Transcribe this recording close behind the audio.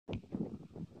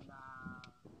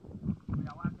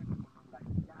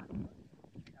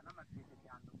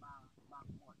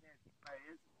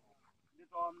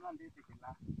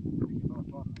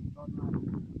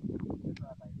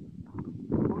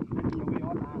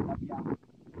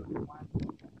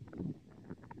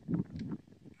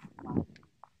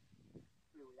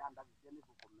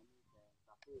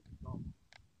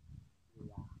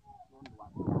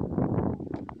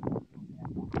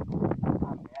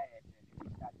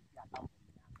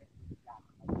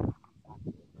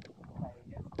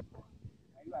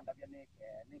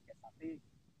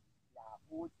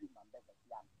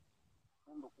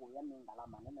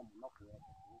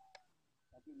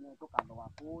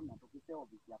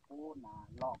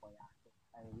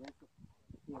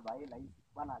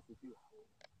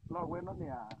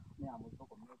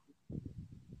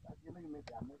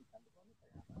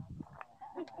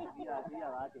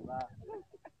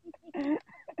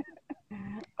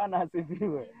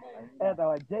Anasifiwe. Eta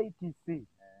wa JTC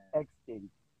exchange.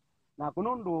 Na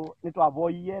kunundu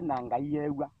nitwavoie na ngai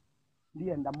yewa.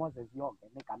 Ndienda Moses yoge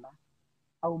nikana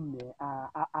au me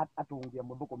atungie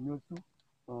muthuko myusu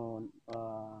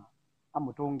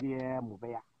amutungie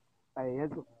mubea.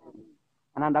 Yesu.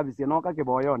 Ananda bisie noka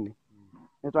kiboyoni.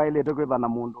 Nitwailete kwithana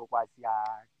mundu kwacia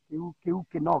kiu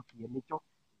kinokie nicho.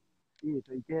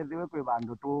 Ito ikethiwe kwi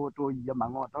bandu tu iye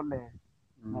mangoto le.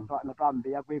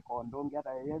 Natwambia kwi kondongi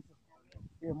hata Yesu.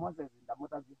 Moses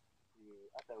ndamutazi.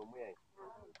 Hata umwe.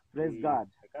 Praise God.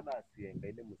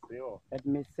 Let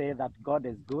me say that God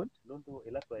is good.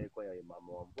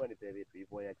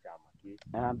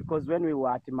 Because when we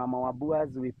were at Mama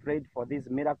Wabua's, we prayed for this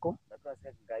miracle.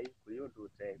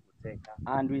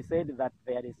 And we said that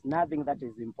there is nothing that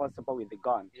is impossible with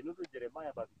God.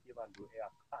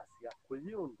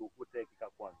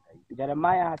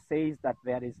 Jeremiah says that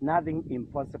there is nothing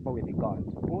impossible with God.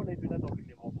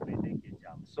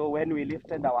 So when we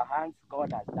lifted our hands,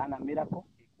 God has done a miracle.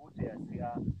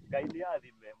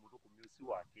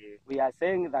 We are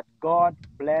saying that God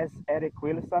bless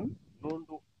E.Wilson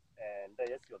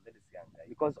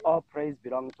because all praise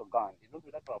belongs to God.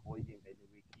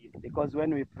 Because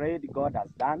when we prayed, God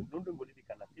has done.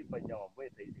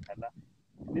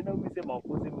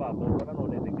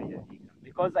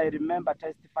 Because I remember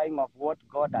testifying of what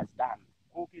God has done.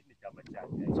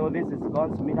 So this is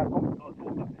God's miracle.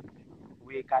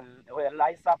 We can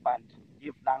rise up and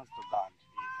give thanks to God.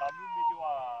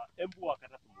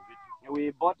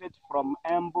 We bought it from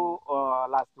Embu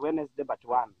last Wednesday, but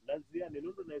one.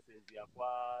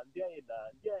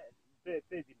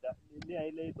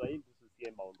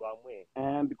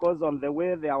 And because on the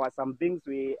way there were some things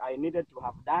I needed to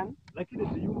have done.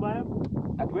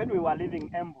 And when we were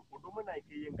leaving Embu,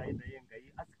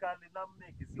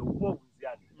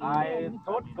 I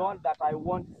told God that I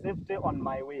want safety on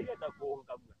my way.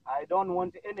 I don't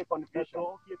want any confusion.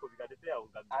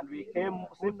 And we came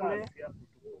simply.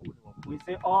 We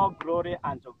say all glory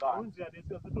unto God.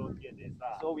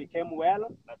 So we came well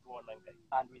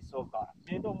and we saw God.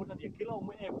 I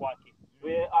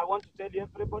want to tell you,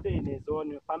 everybody in his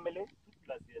own family,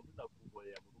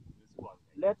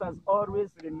 let us always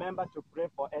remember to pray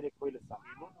for E.Wilson.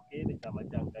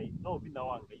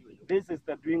 This is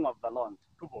the doing of the Lord.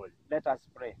 Let us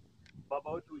pray.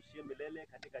 Baba wetu uishie milele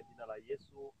katika jina la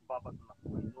Yesu. Baba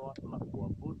tunakuinua,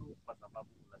 tunakuabudu kwa sababu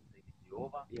unastahili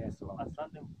Jehova. Yes, Lord.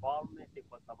 Asante mfalme ni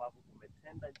kwa sababu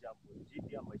umetenda jambo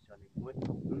jipya maishani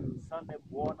mwetu. Asante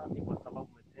Bwana ni kwa sababu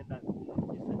umetenda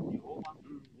muujiza Jehova.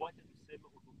 Wacha tuseme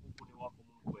utukufu ni wako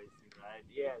Mungu wa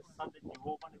Israeli. Yes. Asante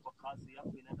Jehova ni kwa kazi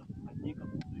yako inaenda kufanyika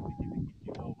kuzidi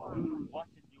Jehova.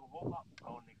 Wacha Jehova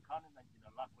ukaonekane na jina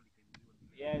lako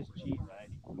likainuliwe. Yes,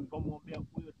 Jesus. Tukamwombea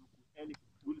huyo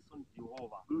E.Wilson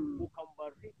Jehova,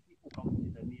 ukambariki,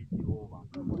 ukamjidanie Jehova,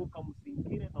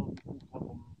 ukamsingire na utukufu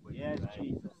wako Mungu wa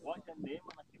Israeli. Wacha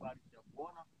neema na kibali cha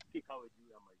Bwana kikawe juu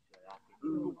ya maisha yake.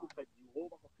 Tukuka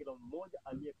Jehova kwa kila mmoja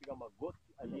aliyepiga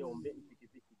magoti, aliyeombea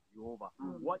itikitiki Jehova.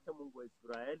 Wacha Mungu wa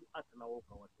Israeli hata na wao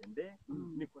ukawatendee,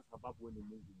 ni kwa sababu wewe ni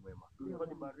Mungu mwema. Kwa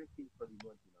nibariki kwa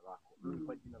jina lako.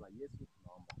 Kwa jina la Yesu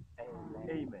tunaomba.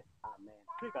 Amen. Amen. Amen.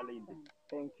 Fika linde.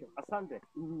 Thank you. Asante.